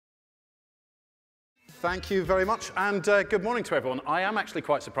Thank you very much, and good morning to everyone. I am actually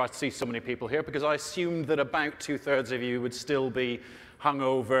quite surprised to see so many people here because I assumed that about 2/3 of you would still be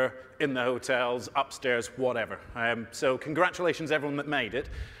hungover in the hotels, upstairs, whatever. So congratulations everyone that made it.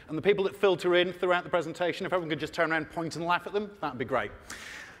 And the people that filter in throughout the presentation, if everyone could just turn around, point and laugh at them, that would be great.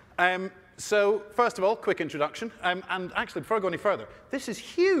 So first of all, quick introduction. And actually, before I go any further, this is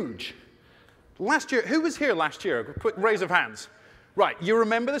huge. Last year, who was here last year? A quick raise of hands. Right, you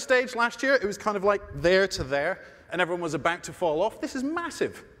remember the stage last year? It was kind of like there to there, and everyone was about to fall off. This is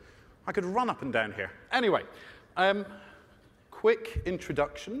massive. I could run up and down here. Anyway, quick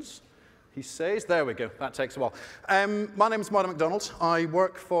introductions, he says. There we go, that takes a while. My name is MacDonald. I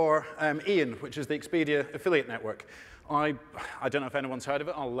work for Ian, which is the Expedia affiliate network. I don't know if anyone's heard of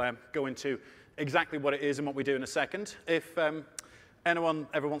it. I'll go into exactly what it is and what we do in a second. If anyone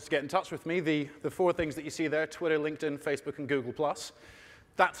ever wants to get in touch with me, the 4 things that you see there, Twitter, LinkedIn, Facebook, and Google+.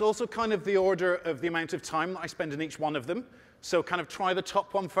 That's also kind of the order of the amount of time that I spend in each one of them. So kind of try the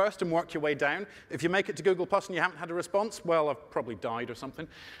top one first and work your way down. If you make it to Google+ and you haven't had a response, well, I've probably died or something.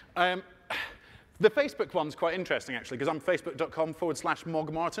 The Facebook one's quite interesting, actually, because I'm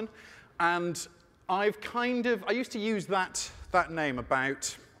facebook.com/mogmartin. And I used to use that name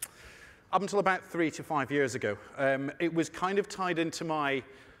up until about 3 to 5 years ago. It was kind of tied into my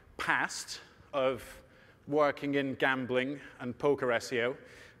past of working in gambling and poker SEO.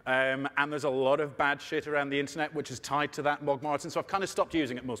 And there's a lot of bad shit around the internet which is tied to that MogMartin, so I've kind of stopped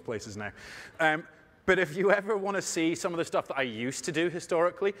using it most places now. But if you ever want to see some of the stuff that I used to do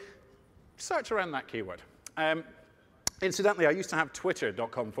historically, search around that keyword. Incidentally, I used to have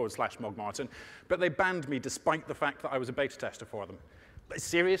twitter.com/mogmartin, but they banned me despite the fact that I was a beta tester for them.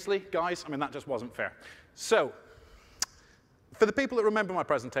 Seriously, guys? I mean, that just wasn't fair. So, for the people that remember my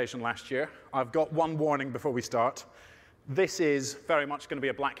presentation last year, I've got one warning before we start. This is very much going to be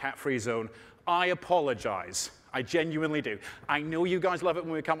a black hat free zone. I apologize. I genuinely do. I know you guys love it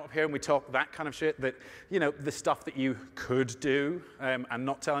when we come up here and we talk that kind of shit, that, you know, the stuff that you could do and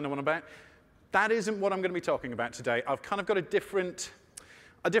not tell anyone about. That isn't what I'm going to be talking about today. I've kind of got a different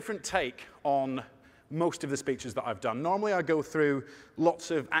take on most of the speeches that I've done. Normally, I go through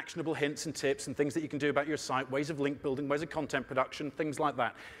lots of actionable hints and tips and things that you can do about your site, ways of link building, ways of content production, things like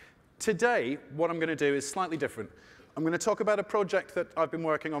that. Today, what I'm going to do is slightly different. I'm going to talk about a project that I've been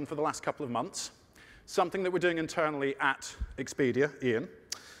working on for the last couple of months, something that we're doing internally at Expedia, Ian,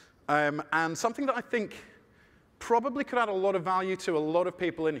 and something that I think probably could add a lot of value to a lot of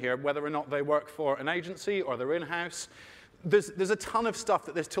people in here, whether or not they work for an agency or they're in-house. There's a ton of stuff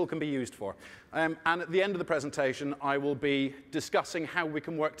that this tool can be used for. And at the end of the presentation, I will be discussing how we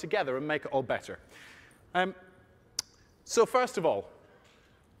can work together and make it all better. So first of all,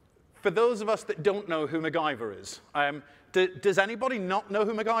 for those of us that don't know who MacGyver is, does anybody not know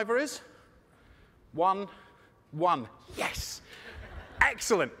who MacGyver is? One. Yes.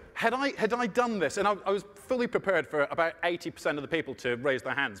 Excellent. Had I done this, and I was fully prepared for about 80% of the people to raise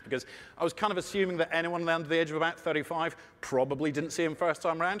their hands, because I was kind of assuming that anyone under the age of about 35 probably didn't see him first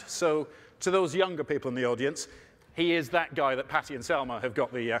time around. So to those younger people in the audience, he is that guy that Patty and Selma have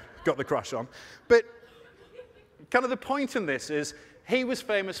got the crush on. But kind of the point in this is he was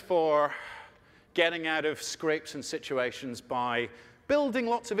famous for getting out of scrapes and situations by building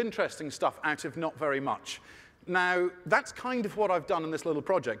lots of interesting stuff out of not very much. Now, that's kind of what I've done in this little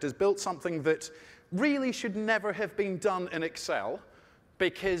project, is built something that really should never have been done in Excel,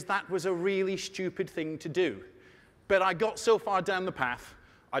 because that was a really stupid thing to do. But I got so far down the path,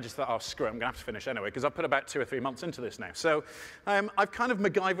 I just thought, oh, screw it, I'm going to have to finish anyway, because I've put about 2 or 3 months into this now. So I've kind of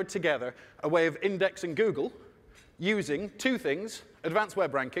MacGyvered together a way of indexing Google using 2 things, advanced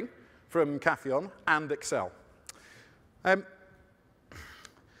web ranking from Cathyon and Excel. And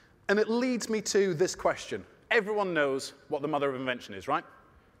it leads me to this question. Everyone knows what the mother of invention is, right?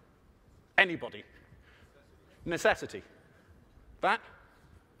 Anybody? Necessity. That?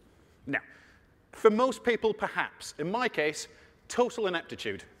 No. For most people, perhaps. In my case, total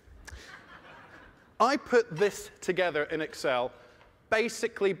ineptitude. I put this together in Excel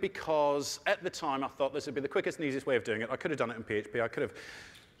basically because at the time I thought this would be the quickest and easiest way of doing it. I could have done it in PHP. I could have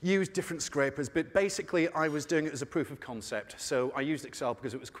used different scrapers, but basically I was doing it as a proof of concept. So I used Excel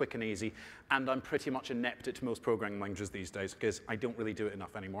because it was quick and easy, and I'm pretty much inept at most programming languages these days because I don't really do it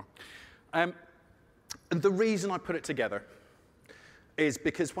enough anymore. And the reason I put it together is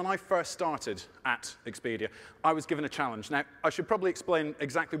because when I first started at Expedia, I was given a challenge. Now, I should probably explain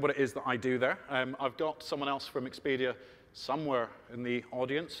exactly what it is that I do there. I've got someone else from Expedia somewhere in the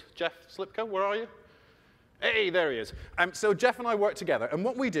audience. Jeff Slipka, where are you? Hey, there he is. So Jeff and I work together, and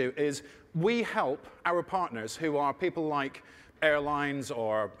what we do is we help our partners, who are people like airlines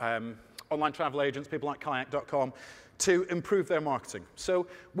or online travel agents, people like kayak.com, to improve their marketing. So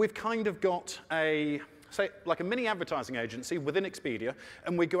we've kind of got say, like a mini advertising agency within Expedia,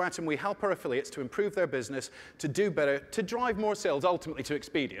 and we go out and we help our affiliates to improve their business, to do better, to drive more sales ultimately to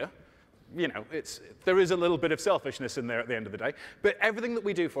Expedia. You know, there is a little bit of selfishness in there at the end of the day, but everything that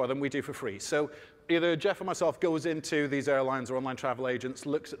we do for them, we do for free. So either Jeff or myself goes into these airlines or online travel agents,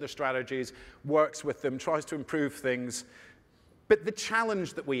 looks at their strategies, works with them, tries to improve things. But the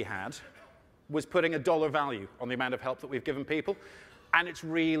challenge that we had was putting a dollar value on the amount of help that we've given people, and it's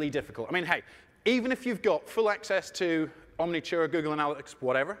really difficult. I mean, hey, even if you've got full access to Omniture, Google Analytics,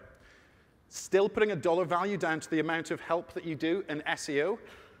 whatever, still putting a dollar value down to the amount of help that you do in SEO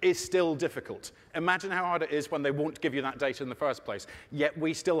is still difficult. Imagine how hard it is when they won't give you that data in the first place, yet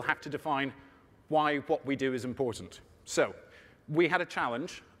we still have to define why what we do is important. So we had a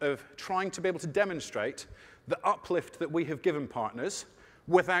challenge of trying to be able to demonstrate the uplift that we have given partners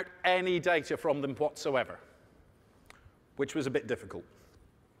without any data from them whatsoever, which was a bit difficult.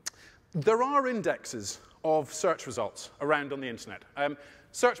 There are indexes of search results around on the internet.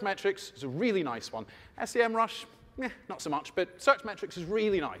 Search Metrics is a really nice one. SEMrush, not so much, but Search Metrics is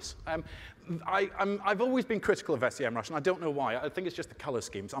really nice. I've always been critical of SEMrush, and I don't know why. I think it's just the color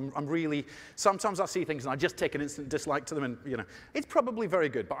schemes. Sometimes I see things and I just take an instant dislike to them, and you know, it's probably very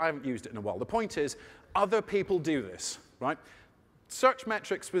good, but I haven't used it in a while. The point is, other people do this, right? Search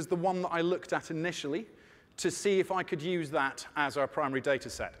Metrics was the one that I looked at initially to see if I could use that as our primary data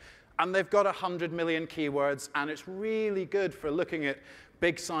set. And they've got 100 million keywords, and it's really good for looking at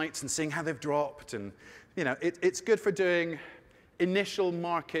big sites and seeing how they've dropped. And you know, it's good for doing initial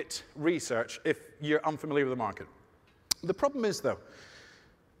market research if you're unfamiliar with the market. The problem is, though,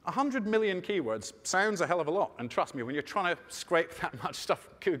 100 million keywords sounds a hell of a lot. And trust me, when you're trying to scrape that much stuff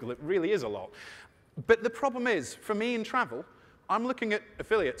from Google, it really is a lot. But the problem is, for me in travel, I'm looking at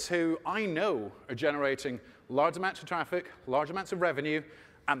affiliates who I know are generating large amounts of traffic, large amounts of revenue,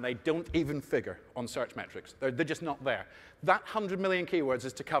 and they don't even figure on Search Metrics. They're just not there. That 100 million keywords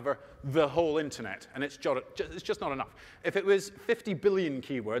is to cover the whole internet, and it's just not enough. If it was 50 billion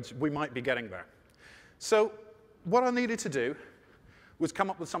keywords, we might be getting there. So what I needed to do was come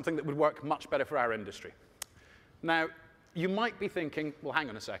up with something that would work much better for our industry. Now, you might be thinking, well, hang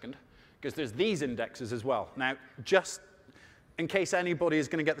on a second, because there's these indexes as well. Now, just in case anybody is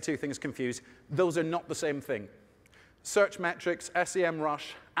going to get the two things confused, those are not the same thing. Search Metrics,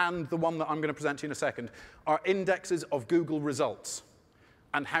 SEMrush, and the one that I'm going to present to you in a second are indexes of Google results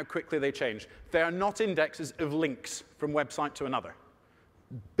and how quickly they change. They are not indexes of links from website to another.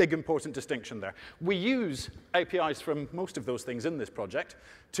 Big important distinction there. We use APIs from most of those things in this project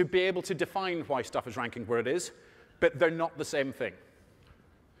to be able to define why stuff is ranking where it is, but they're not the same thing.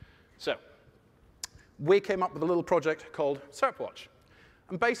 So we came up with a little project called SERPwatch.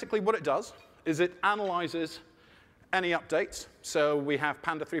 And basically what it does is it analyzes any updates. So we have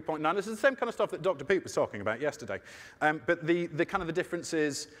Panda 3.9. This is the same kind of stuff that Dr. Pete was talking about yesterday. But the kind of the difference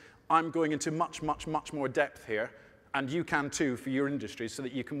is I'm going into much, much, much more depth here, and you can too for your industry, so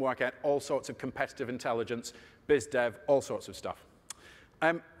that you can work out all sorts of competitive intelligence, biz dev, all sorts of stuff.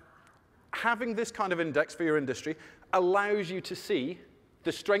 Having this kind of index for your industry allows you to see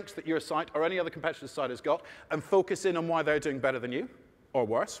the strengths that your site or any other competitor's site has got and focus in on why they're doing better than you, or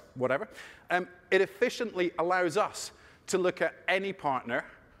worse, whatever. It efficiently allows us to look at any partner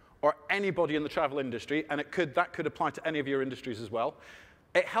or anybody in the travel industry, and that could apply to any of your industries as well.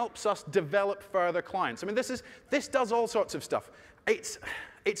 It helps us develop further clients. I mean, this does all sorts of stuff.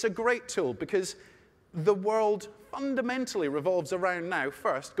 It's a great tool because the world fundamentally revolves around now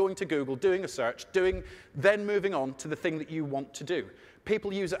first going to Google, doing a search, then moving on to the thing that you want to do.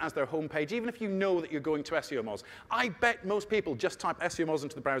 People use it as their homepage, even if you know that you're going to SEO Moz. I bet most people just type SEO Moz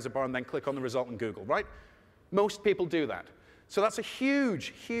into the browser bar and then click on the result in Google, right? Most people do that. So that's a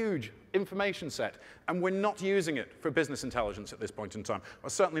huge, huge information set, and we're not using it for business intelligence at this point in time, or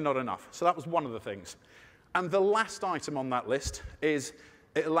certainly not enough. So that was one of the things. And the last item on that list is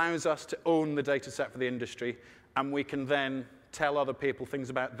it allows us to own the data set for the industry, and we can then tell other people things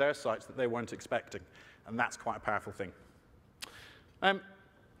about their sites that they weren't expecting. And that's quite a powerful thing.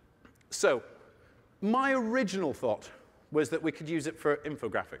 So my original thought was that we could use it for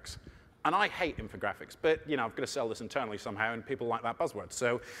infographics. And I hate infographics, but you know, I've got to sell this internally somehow, and people like that buzzword.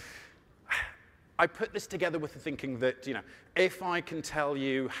 So I put this together with the thinking that, you know, if I can tell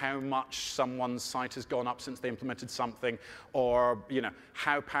you how much someone's site has gone up since they implemented something, or you know,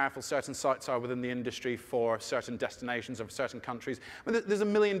 how powerful certain sites are within the industry for certain destinations or for certain countries, I mean, there's a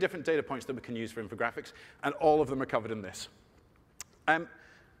million different data points that we can use for infographics, and all of them are covered in this.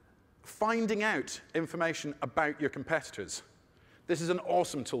 Finding out information about your competitors. This is an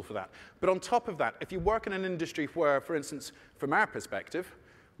awesome tool for that. But on top of that, if you work in an industry where, for instance, from our perspective,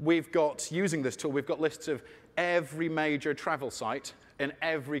 we've got, using this tool, we've got lists of every major travel site in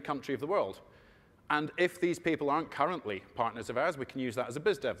every country of the world. And if these people aren't currently partners of ours, we can use that as a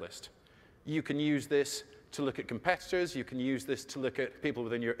biz dev list. You can use this to look at competitors. You can use this to look at people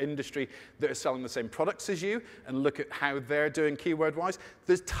within your industry that are selling the same products as you and look at how they're doing keyword-wise.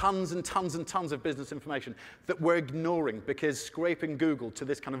 There's tons and tons and tons of business information that we're ignoring because scraping Google to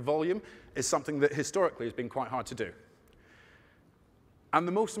this kind of volume is something that historically has been quite hard to do. And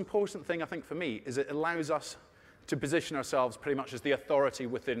the most important thing, I think, for me, is it allows us to position ourselves pretty much as the authority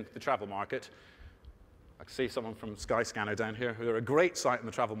within the travel market. I see someone from Skyscanner down here who are a great site in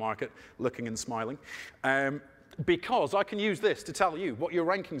the travel market, looking and smiling. Because I can use this to tell you what your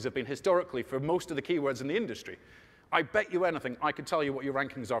rankings have been historically for most of the keywords in the industry. I bet you anything I could tell you what your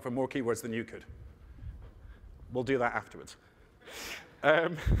rankings are for more keywords than you could. We'll do that afterwards.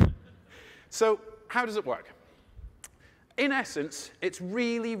 So how does it work? In essence, it's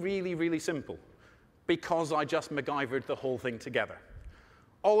really, really, really simple because I just MacGyvered the whole thing together.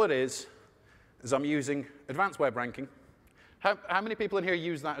 All it is I'm using advanced web ranking. How many people in here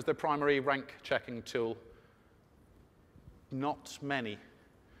use that as their primary rank checking tool? Not many.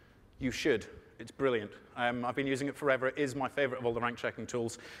 You should. It's brilliant. I've been using it forever. It is my favorite of all the rank checking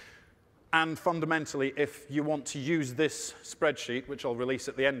tools. And fundamentally, if you want to use this spreadsheet, which I'll release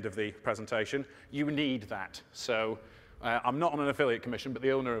at the end of the presentation, you need that. So I'm not on an affiliate commission, but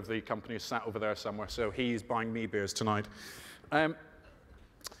the owner of the company is sat over there somewhere, so he's buying me beers tonight.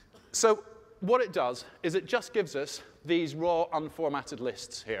 So what it does is it just gives us these raw, unformatted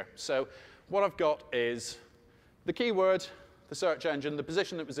lists here. So what I've got is the keyword, the search engine, the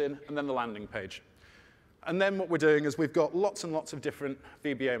position it was in, and then the landing page. And then what we're doing is we've got lots and lots of different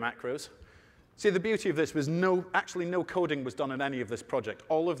VBA macros. See, the beauty of this was actually no coding was done in any of this project.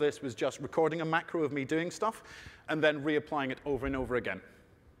 All of this was just recording a macro of me doing stuff and then reapplying it over and over again.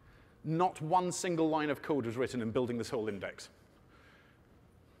 Not one single line of code was written in building this whole index.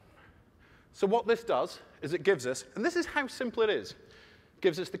 So what this does is it gives us, and this is how simple it is,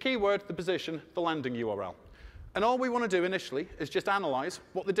 gives us the keyword, the position, the landing URL. And all we want to do initially is just analyze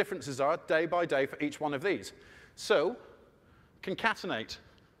what the differences are day by day for each one of these. So concatenate.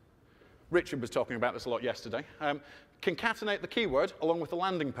 Richard was talking about this a lot yesterday. Concatenate the keyword along with the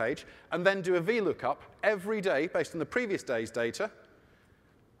landing page, and then do a VLOOKUP every day based on the previous day's data,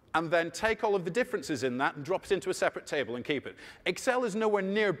 and then take all of the differences in that and drop it into a separate table and keep it. Excel is nowhere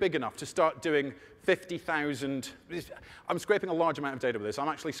near big enough to start doing 50,000. I'm scraping a large amount of data with this. I'm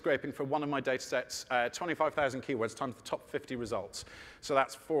actually scraping for one of my data sets 25,000 keywords times the top 50 results. So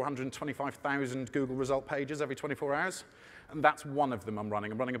that's 425,000 Google result pages every 24 hours. And that's one of them I'm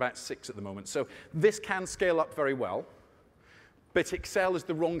running. I'm running about 6 at the moment. So this can scale up very well. But Excel is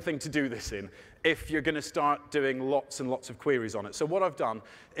the wrong thing to do this in if you're going to start doing lots and lots of queries on it. So what I've done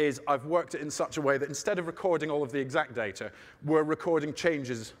is I've worked it in such a way that instead of recording all of the exact data, we're recording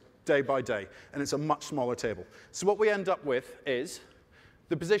changes day by day. And it's a much smaller table. So what we end up with is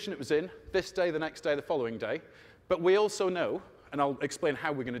the position it was in this day, the next day, the following day. But we also know, and I'll explain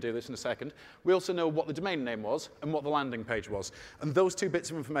how we're going to do this in a second, we also know what the domain name was and what the landing page was. And those two bits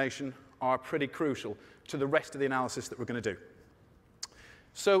of information are pretty crucial to the rest of the analysis that we're going to do.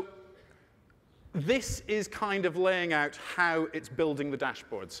 So this is kind of laying out how it's building the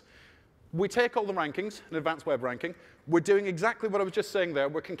dashboards. We take all the rankings, an advanced web ranking. We're doing exactly what I was just saying there.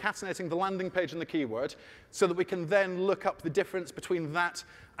 We're concatenating the landing page and the keyword so that we can then look up the difference between that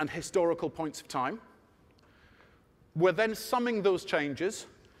and historical points of time. We're then summing those changes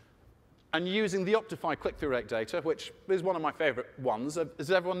and using the Optify click-through rate data, which is one of my favorite ones.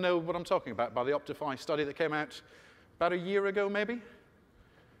 Does everyone know what I'm talking about by the Optify study that came out about a year ago, maybe?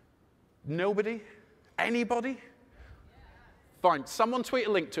 Nobody? Anybody? Fine. Someone tweet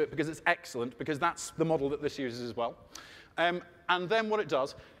a link to it because it's excellent, because that's the model that this uses as well. And then what it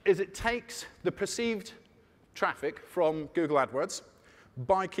does is it takes the perceived traffic from Google AdWords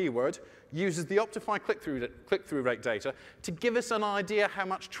by keyword, uses the Optify click-through rate data to give us an idea how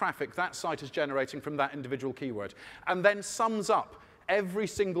much traffic that site is generating from that individual keyword, and then sums up every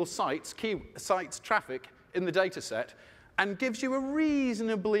single site's traffic in the data set and gives you a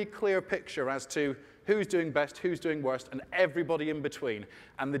reasonably clear picture as to who's doing best, who's doing worst, and everybody in between,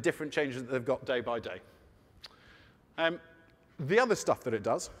 and the different changes that they've got day by day. The other stuff that it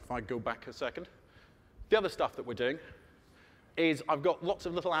does, if I go back a second, the other stuff that we're doing is I've got lots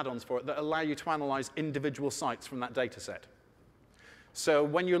of little add-ons for it that allow you to analyze individual sites from that data set. So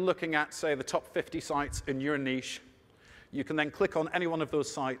when you're looking at, say, the top 50 sites in your niche, You can then click on any one of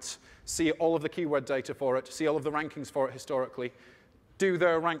those sites, see all of the keyword data for it, see all of the rankings for it historically, do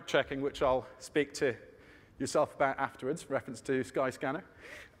their rank checking, which I'll speak to yourself about afterwards, reference to Skyscanner.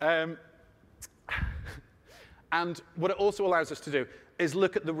 And what it also allows us to do is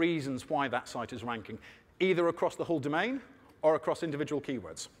look at the reasons why that site is ranking, either across the whole domain or across individual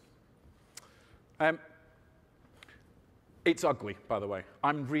keywords. It's ugly, by the way.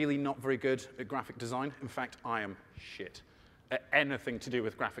 I'm really not very good at graphic design. In fact, I am shit at anything to do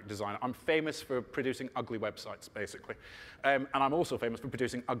with graphic design. I'm famous for producing ugly websites, basically. And I'm also famous for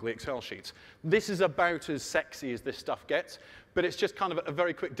producing ugly Excel sheets. This is about as sexy as this stuff gets, but it's just kind of a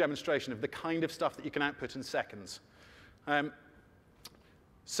very quick demonstration of the kind of stuff that you can output in seconds.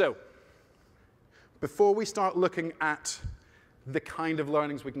 So before we start looking at the kind of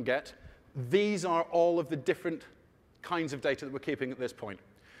learnings we can get, these are all of the different kinds of data that we're keeping at this point.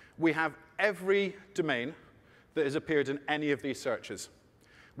 We have every domain that has appeared in any of these searches.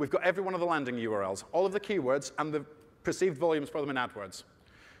 We've got every one of the landing URLs, all of the keywords, and the perceived volumes for them in AdWords.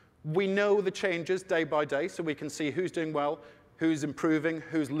 We know the changes day by day, so we can see who's doing well, who's improving,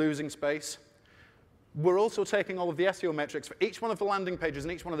 who's losing space. We're also taking all of the SEO metrics for each one of the landing pages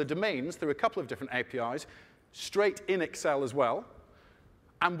and each one of the domains through a couple of different APIs, straight in Excel as well.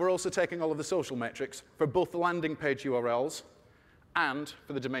 And we're also taking all of the social metrics for both the landing page URLs and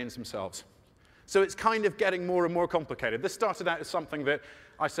for the domains themselves. So it's kind of getting more and more complicated. This started out as something that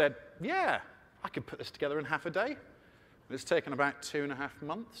I said, yeah, I could put this together in half a day. It's taken about 2.5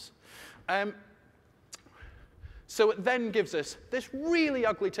 months. So it then gives us this really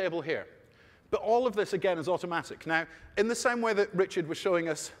ugly table here. But all of this, again, is automatic. Now, in the same way that Richard was showing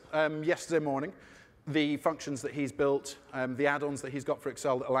us yesterday morning, the functions that he's built, the add-ons that he's got for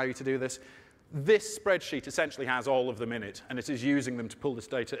Excel that allow you to do this, this spreadsheet essentially has all of them in it, and it is using them to pull this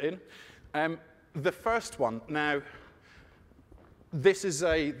data in. The first one, now, this is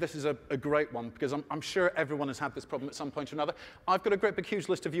a great one, because I'm sure everyone has had this problem at some point or another. I've got a great big huge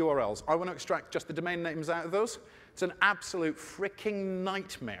list of URLs. I want to extract just the domain names out of those. It's an absolute freaking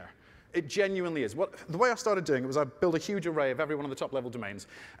nightmare. It genuinely is. The way I started doing it was I built a huge array of every one of the top-level domains,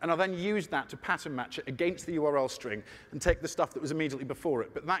 and I then used that to pattern match it against the URL string and take the stuff that was immediately before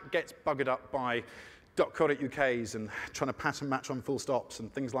it. But that gets buggered up by .co.uk's and trying to pattern match on full stops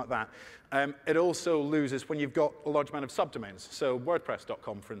and things like that. It also loses when you've got a large amount of subdomains. So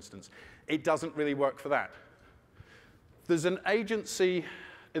WordPress.com, for instance. It doesn't really work for that. There's an agency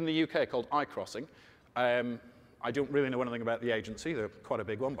in the UK called iCrossing. I don't really know anything about the agency. They're quite a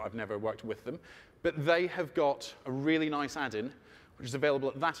big one, but I've never worked with them. But they have got a really nice add-in, which is available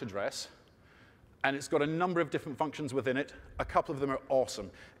at that address. And it's got a number of different functions within it. A couple of them are awesome.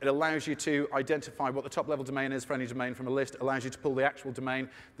 It allows you to identify what the top-level domain is for any domain from a list. It allows you to pull the actual domain,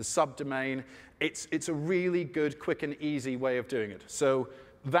 the subdomain. It's a really good, quick, and easy way of doing it. So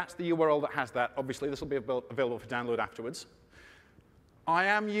that's the URL that has that. Obviously, this will be available for download afterwards. I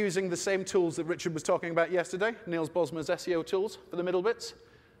am using the same tools that Richard was talking about yesterday, Niels Bosma's SEO tools for the middle bits.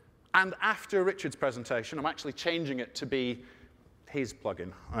 And after Richard's presentation, I'm actually changing it to be his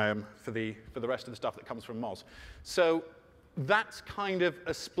plugin for the rest of the stuff that comes from Moz. So that's kind of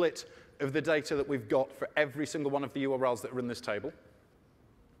a split of the data that we've got for every single one of the URLs that are in this table.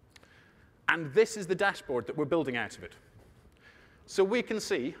 And this is the dashboard that we're building out of it. So we can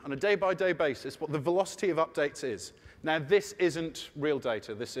see on a day-by-day basis what the velocity of updates is. Now, this isn't real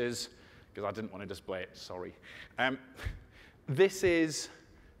data. This is, because I didn't want to display it, sorry. This is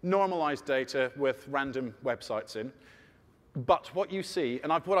normalized data with random websites in. But what you see,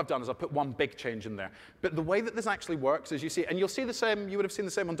 and what I've done is I've put one big change in there. But the way that this actually works is you see, and you'll see the same, you would have seen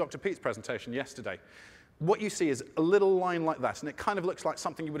the same on Dr. Pete's presentation yesterday. What you see is a little line like that, and it kind of looks like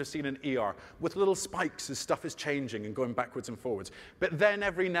something you would have seen in ER, with little spikes as stuff is changing and going backwards and forwards. But then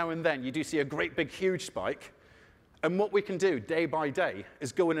every now and then you do see a great big huge spike. And what we can do day by day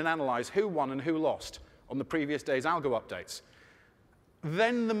is go in and analyze who won and who lost on the previous day's algo updates.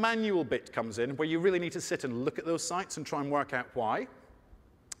 Then the manual bit comes in, where you really need to sit and look at those sites and try and work out why.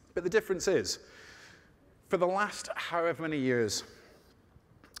 But the difference is, for the last however many years,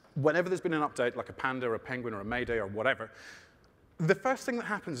 whenever there's been an update, like a Panda or a Penguin or a Mayday or whatever, the first thing that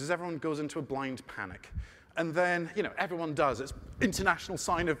happens is everyone goes into a blind panic. And then, everyone does. It's international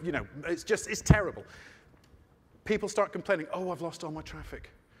sign of, it's terrible. People start complaining, oh, I've lost all my traffic.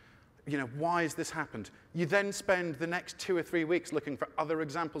 Why has this happened? You then spend the next 2 or 3 weeks looking for other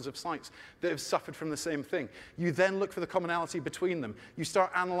examples of sites that have suffered from the same thing. You then look for the commonality between them. You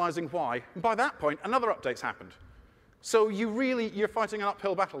start analyzing why. And by that point, another update's happened. So you're fighting an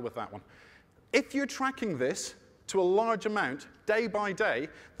uphill battle with that one. If you're tracking this to a large amount, day by day,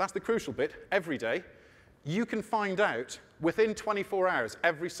 that's the crucial bit, every day, you can find out within 24 hours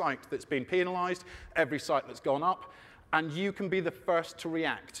every site that's been penalized, every site that's gone up, and you can be the first to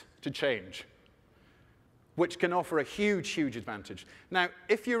react to change, which can offer a huge, huge advantage. Now,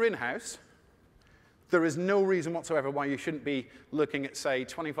 if you're in-house, there is no reason whatsoever why you shouldn't be looking at, say,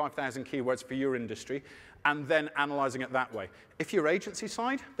 25,000 keywords for your industry and then analyzing it that way. If you're agency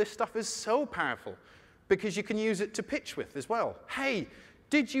side, this stuff is so powerful because you can use it to pitch with as well. Hey,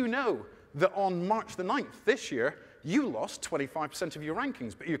 did you know that on March the 9th this year, you lost 25% of your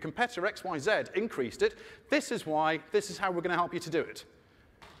rankings, but your competitor XYZ increased it. This is why, this is how we're going to help you to do it.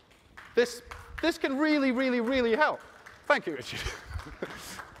 This can really, really, really help. Thank you, Richard.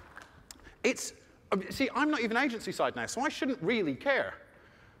 See, I'm not even agency side now, so I shouldn't really care.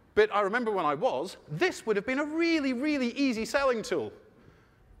 But I remember when I was, this would have been a really, really easy selling tool.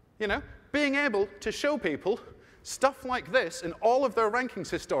 You know, being able to show people stuff like this in all of their rankings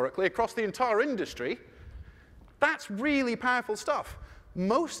historically across the entire industry, that's really powerful stuff.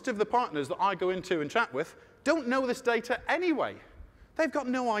 Most of the partners that I go into and chat with don't know this data anyway. They've got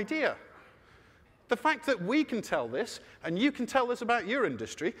no idea. The fact that we can tell this, and you can tell this about your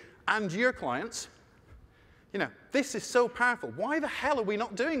industry and your clients, you know, this is so powerful. Why the hell are we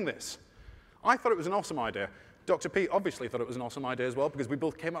not doing this? I thought it was an awesome idea. Dr. Pete obviously thought it was an awesome idea as well, because we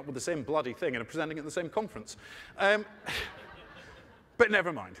both came up with the same bloody thing and are presenting at the same conference. But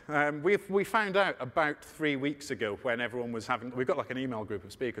never mind. We found out about 3 weeks ago when everyone was having, we've got like an email group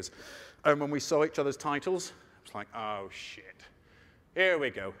of speakers, and when we saw each other's titles, it was like, oh shit. Here we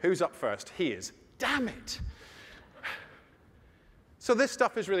go. Who's up first? He is. Damn it. So this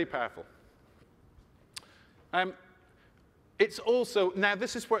stuff is really powerful. It's also, now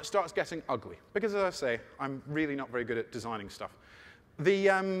this is where it starts getting ugly, because as I say, I'm really not very good at designing stuff. The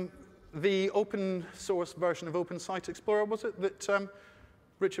open source version of Open Site Explorer, was it, that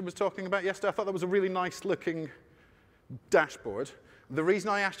Richard was talking about yesterday? I thought that was a really nice looking dashboard. The reason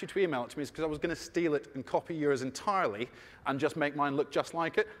I asked you to email it to me is because I was going to steal it and copy yours entirely and just make mine look just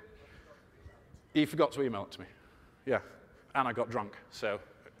like it. You forgot to email it to me. Yeah, and I got drunk, so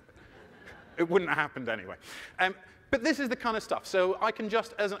it wouldn't have happened anyway. But this is the kind of stuff. So I can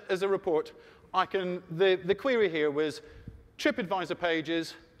just, as a report, I can, the query here was TripAdvisor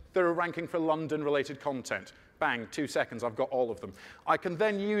pages that are ranking for London-related content. Bang, 2 seconds, I've got all of them. I can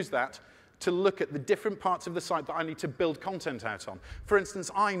then use that to look at the different parts of the site that I need to build content out on. For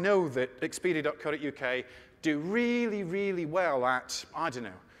instance, I know that Expedia.co.uk do really, really well at, I don't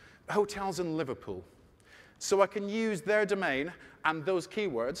know, hotels in Liverpool. So I can use their domain and those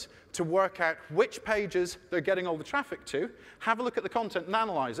keywords to work out which pages they're getting all the traffic to, have a look at the content and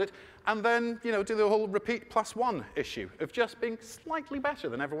analyze it, and then do the whole repeat +1 issue of just being slightly better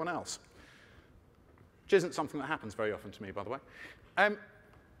than everyone else. Which isn't something that happens very often to me, by the way.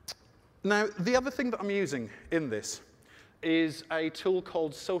 Now, the other thing that I'm using in this is a tool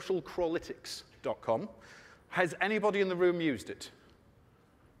called socialcrawlytics.com. Has anybody in the room used it?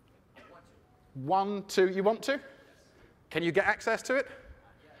 1, 2, you want to? Can you get access to it?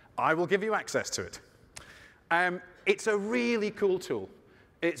 I will give you access to it. It's a really cool tool.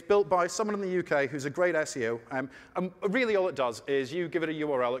 It's built by someone in the UK who's a great SEO. And really all it does is you give it a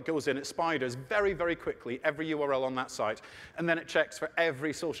URL, it goes in, it spiders very, very quickly every URL on that site, and then it checks for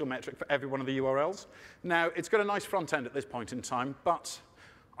every social metric for every one of the URLs. Now, it's got a nice front end at this point in time, but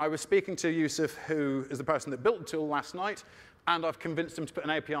I was speaking to Yusuf, who is the person that built the tool last night, and I've convinced him to put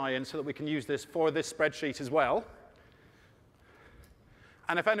an API in so that we can use this for this spreadsheet as well.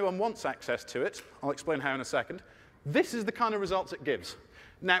 And if anyone wants access to it, I'll explain how in a second. This is the kind of results it gives.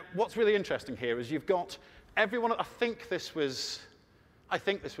 Now, what's really interesting here is you've got everyone. I think this was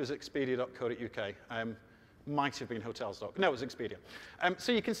Expedia.co.uk. Might have been Hotels.com. No, it was Expedia.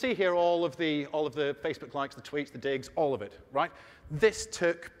 So you can see here all of the Facebook likes, the tweets, the digs, all of it, right? This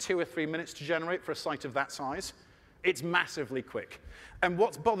took 2 or 3 minutes to generate for a site of that size. It's massively quick. And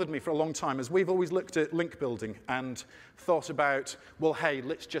what's bothered me for a long time is we've always looked at link building and thought about, well, hey,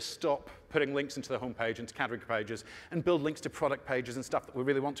 let's just stop putting links into the homepage, into category pages, and build links to product pages and stuff that we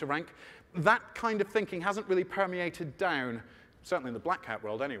really want to rank. That kind of thinking hasn't really permeated down, certainly in the Black Hat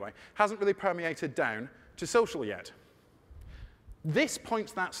world anyway, hasn't really permeated down to social yet. This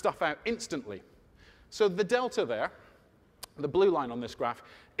points that stuff out instantly. So the delta there, the blue line on this graph,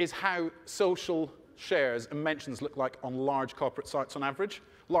 is how social shares and mentions look like on large corporate sites on average,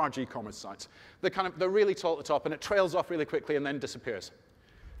 large e-commerce sites. They're really tall at the top, and it trails off really quickly and then disappears.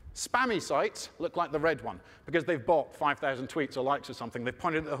 Spammy sites look like the red one, because they've bought 5,000 tweets or likes or something. They've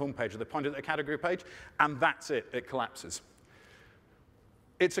pointed at the homepage, or they've pointed at the category page, and that's it. It collapses.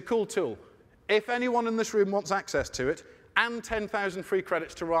 It's a cool tool. If anyone in this room wants access to it, and 10,000 free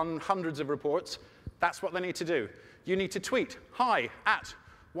credits to run hundreds of reports, That's what they need to do. You need to tweet, hi, at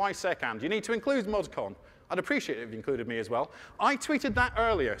 @ysecand. You need to include MozCon. I'd appreciate it if you included me as well. I tweeted that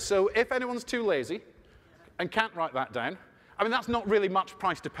earlier, so if anyone's too lazy and can't write that down, I mean, that's not really much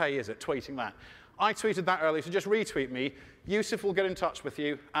price to pay, is it, tweeting that? I tweeted that earlier, so just retweet me. Yusuf will get in touch with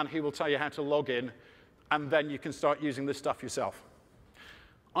you, and he will tell you how to log in, and then you can start using this stuff yourself.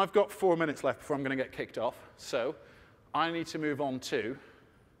 I've got 4 minutes left before I'm going to get kicked off, so I need to move on to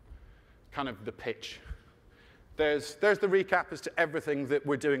kind of the pitch. There's the recap as to everything that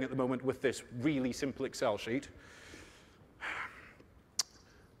we're doing at the moment with this really simple Excel sheet.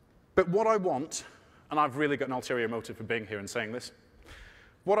 But what I want, and I've really got an ulterior motive for being here and saying this,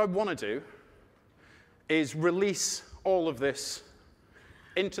 what I want to do is release all of this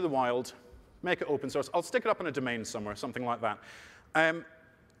into the wild, make it open source. I'll stick it up in a domain somewhere, something like that.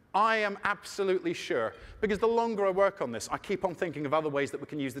 I am absolutely sure, because the longer I work on this, I keep on thinking of other ways that we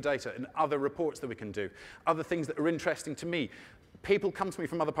can use the data and other reports that we can do, other things that are interesting to me. People come to me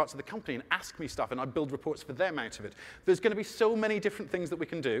from other parts of the company and ask me stuff, and I build reports for them out of it. There's going to be so many different things that we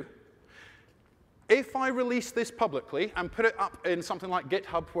can do. If I release this publicly and put it up in something like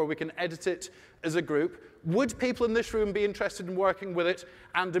GitHub where we can edit it as a group, would people in this room be interested in working with it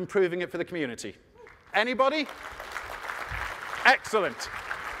and improving it for the community? Anybody? Excellent.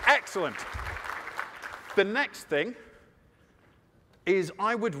 Excellent. The next thing is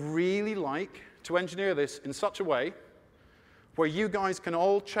I would really like to engineer this in such a way where you guys can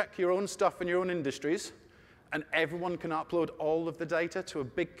all check your own stuff in your own industries, and everyone can upload all of the data to a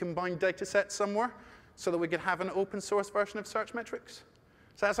big combined data set somewhere so that we could have an open source version of search metrics.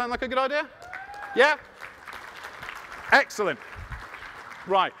 Does that sound like a good idea? Yeah? Excellent.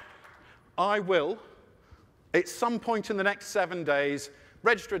 Right. I will, at some point in the next 7 days,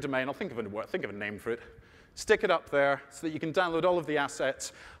 register a domain. I'll think of a name for it. Stick it up there so that you can download all of the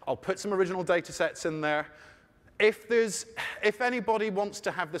assets. I'll put some original data sets in there. If anybody wants to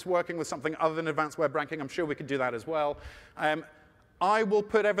have this working with something other than advanced web ranking, I'm sure we could do that as well. I will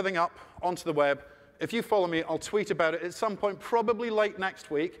put everything up onto the web. If you follow me, I'll tweet about it at some point, probably late next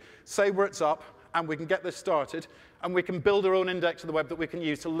week, say where it's up, and we can get this started, and we can build our own index of the web that we can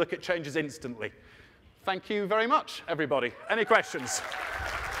use to look at changes instantly. Thank you very much, everybody. Any questions?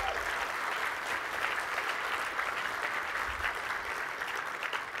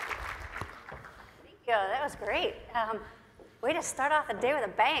 That was great. Way to start off the day with a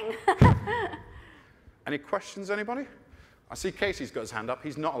bang. Any questions, anybody? I see Casey's got his hand up.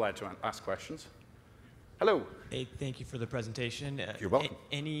 He's not allowed to ask questions. Hello. Hey, thank you for the presentation. You're welcome.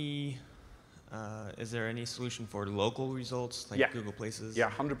 Is there any solution for local results, like Yeah. Google Places? Yeah,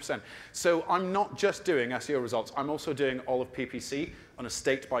 100%. So I'm not just doing SEO results. I'm also doing all of PPC on a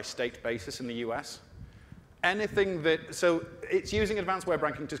state-by-state basis in the US. Anything that, so it's using advanced web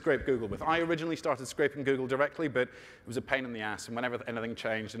ranking to scrape Google with. I originally started scraping Google directly, but it was a pain in the ass, and whenever anything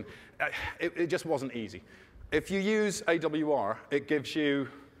changed, and it just wasn't easy. If you use AWR, it gives you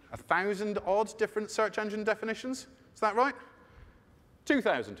 1,000 odd different search engine definitions. Is that right?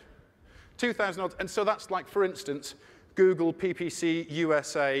 2,000. 2,000 odd, and so that's like, for instance, Google PPC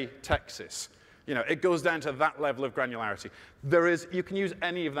USA Texas. You know, it goes down to that level of granularity. You can use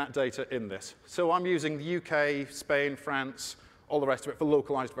any of that data in this. So I'm using the UK, Spain, France, all the rest of it for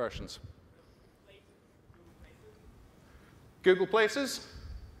localized versions. Google Places?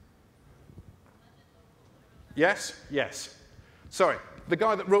 Yes? Yes. Sorry, the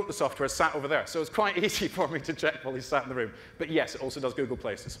guy that wrote the software sat over there, so it's quite easy for me to check while he sat in the room. But yes, it also does Google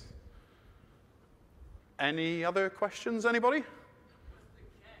Places. Any other questions, anybody?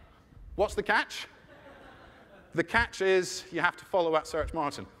 What's the catch? The catch is you have to follow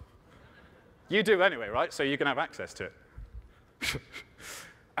 @SearchMartin. You do anyway, right? So you can have access to it.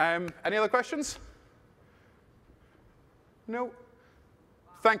 Any other questions? No?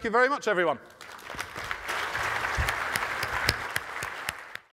 Thank you very much, everyone.